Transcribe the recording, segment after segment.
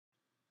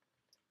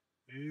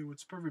Hey,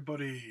 what's up,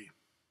 everybody?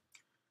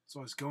 So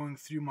I was going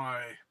through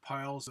my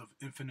piles of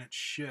infinite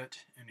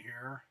shit in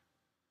here,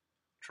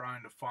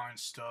 trying to find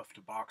stuff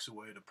to box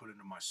away to put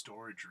into my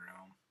storage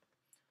room.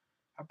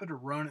 Happened to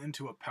run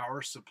into a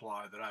power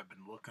supply that I've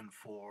been looking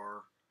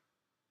for,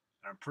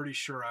 and I'm pretty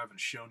sure I haven't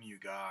shown you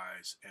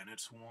guys, and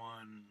it's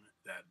one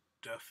that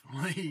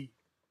definitely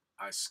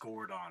I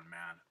scored on,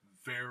 man.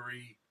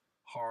 Very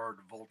hard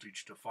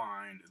voltage to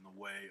find in the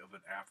way of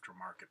an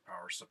aftermarket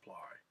power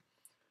supply.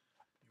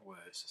 Anyways,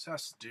 this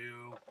has to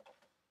do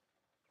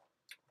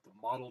the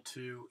Model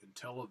 2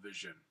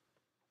 Intellivision.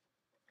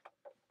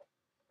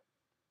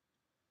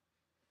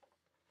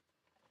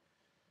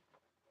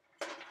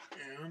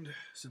 And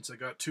since I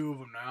got two of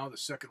them now, the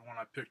second one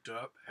I picked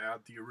up had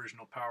the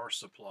original power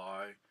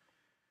supply,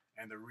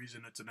 and the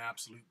reason it's an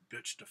absolute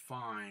bitch to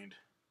find.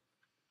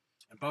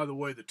 And by the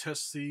way, to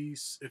test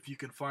these, if you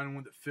can find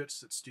one that fits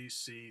that's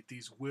DC,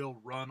 these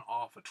will run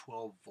off of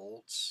 12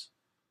 volts.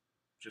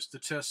 Just to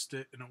test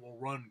it, and it will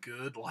run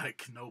good,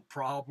 like no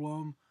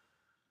problem,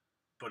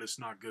 but it's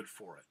not good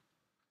for it.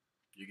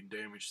 You can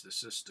damage the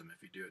system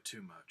if you do it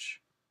too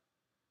much,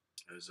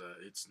 as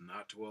it's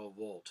not 12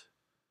 volt.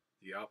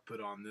 The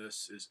output on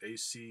this is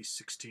AC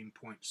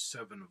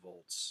 16.7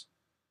 volts.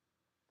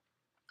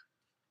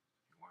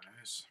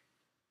 Anyways,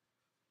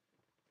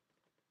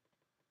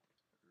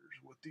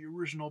 here's what the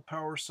original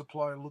power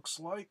supply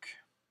looks like.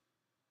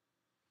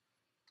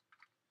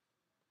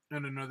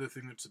 And another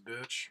thing that's a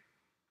bitch,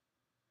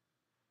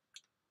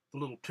 the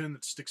little pin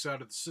that sticks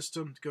out of the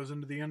system that goes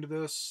into the end of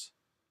this,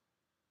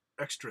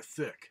 extra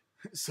thick.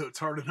 So it's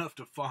hard enough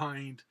to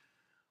find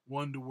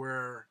one to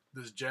where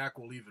this jack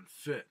will even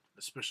fit,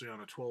 especially on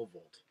a 12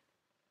 volt.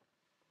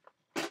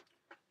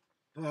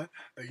 But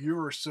a year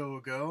or so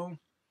ago,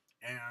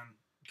 and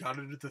got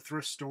it at the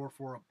thrift store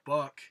for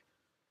 $1,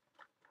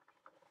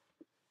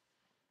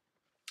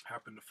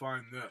 happened to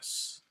find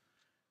this.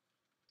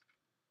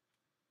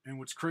 And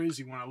what's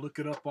crazy when I look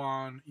it up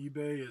on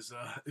eBay is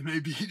it may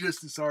be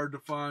just as hard to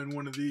find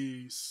one of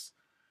these.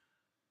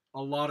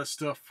 A lot of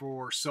stuff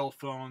for cell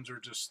phones or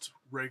just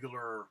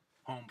regular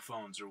home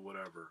phones or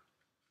whatever.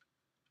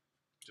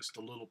 Just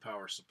the little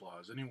power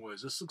supplies.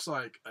 Anyways, this looks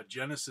like a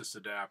Genesis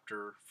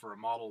adapter for a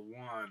Model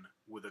 1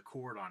 with a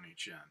cord on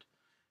each end.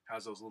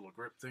 Has those little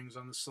grip things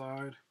on the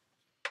side.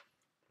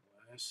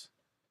 Nice.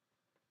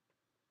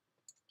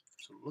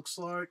 So it looks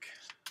like.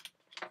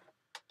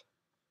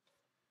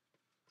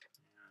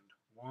 And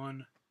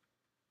one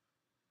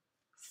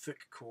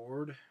thick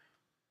cord.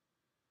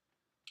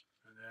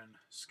 And then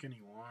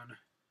skinny one.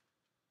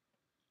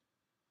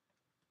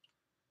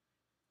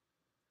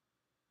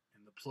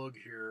 And the plug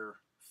here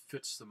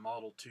fits the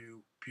Model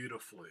 2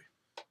 beautifully.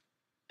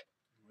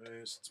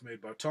 Anyways, it's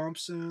made by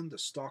Thomson. The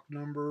stock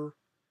number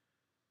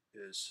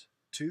is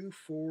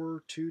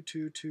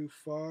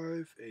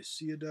 242225.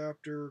 AC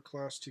adapter,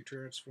 class 2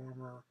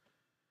 transformer.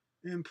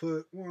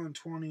 Input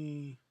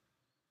 120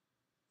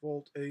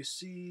 volt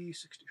AC,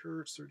 60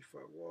 hertz,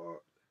 35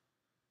 watt.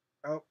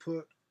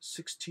 Output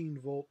 16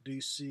 volt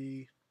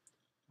DC,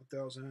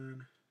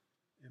 1000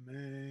 mA.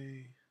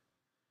 I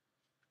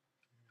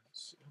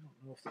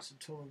don't know if this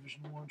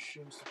Intellivision one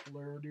shows the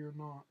polarity or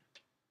not.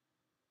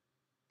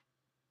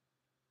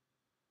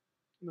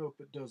 Nope,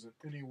 it doesn't.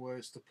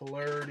 Anyways, the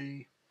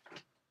polarity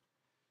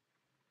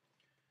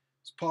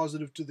is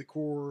positive to the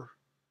core,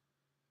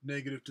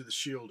 negative to the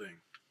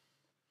shielding.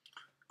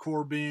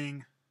 Core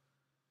being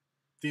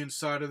the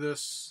inside of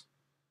this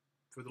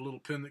for the little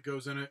pin that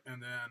goes in it,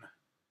 and then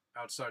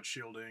outside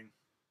shielding,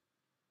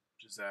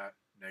 which is that,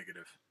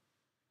 negative.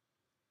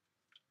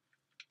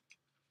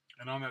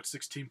 And on that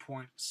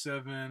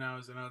 16.7,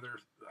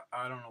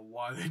 I don't know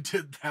why they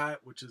did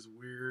that, which is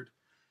weird.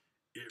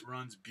 It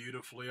runs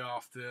beautifully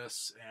off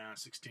this, and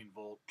 16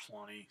 volt,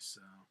 plenty,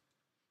 so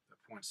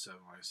that 0.7,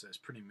 like I said, is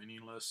pretty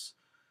meaningless.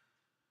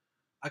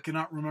 I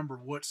cannot remember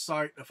what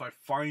site. If I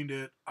find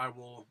it, I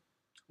will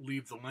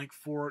leave the link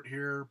for it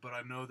here, but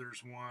I know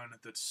there's one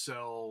that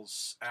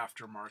sells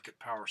aftermarket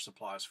power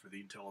supplies for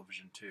the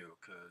Intellivision too,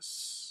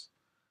 because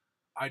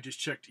I just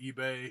checked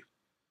eBay.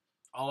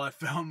 All I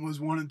found was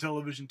one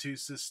Intellivision 2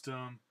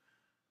 system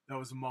that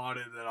was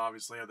modded that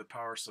obviously had the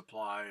power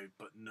supply,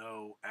 but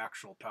no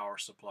actual power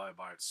supply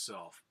by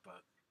itself.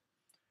 But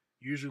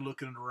usually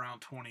looking at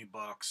around $20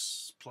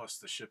 plus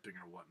the shipping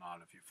or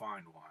whatnot if you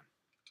find one.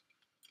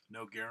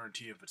 No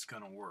guarantee if it's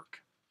going to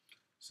work.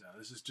 So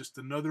this is just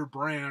another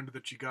brand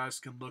that you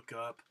guys can look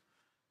up.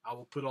 I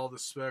will put all the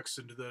specs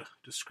into the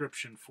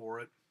description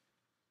for it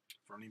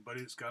for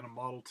anybody that's got a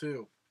Model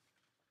 2.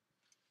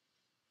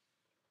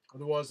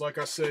 Otherwise, like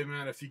I say,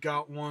 man, if you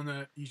got one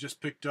that you just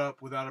picked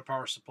up without a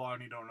power supply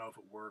and you don't know if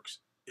it works,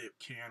 it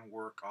can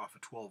work off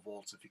of 12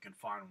 volts if you can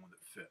find one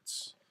that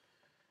fits.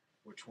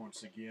 Which,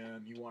 once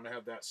again, you want to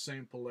have that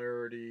same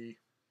polarity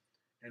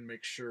and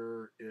make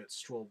sure it's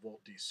 12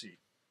 volt DC.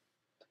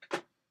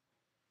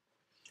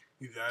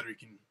 Either that or you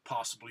can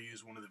possibly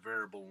use one of the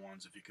variable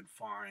ones if you can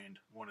find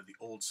one of the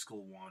old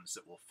school ones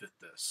that will fit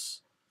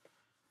this.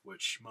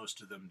 Which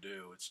most of them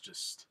do. It's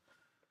just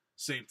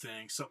same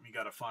thing, something you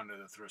got to find at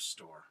a thrift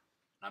store.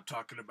 I'm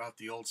talking about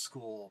the old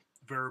school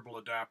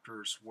variable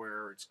adapters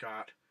where it's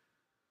got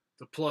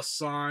the plus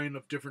sign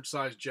of different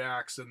size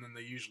jacks, and then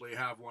they usually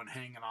have one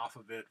hanging off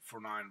of it for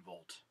 9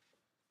 volt.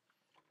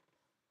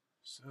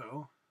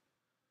 So,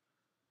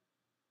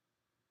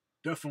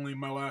 definitely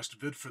my last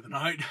vid for the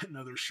night.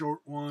 Another short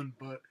one,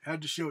 but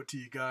had to show it to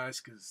you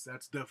guys because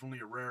that's definitely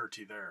a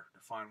rarity there to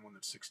find one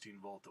that's 16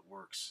 volt that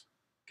works.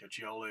 Catch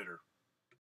y'all later.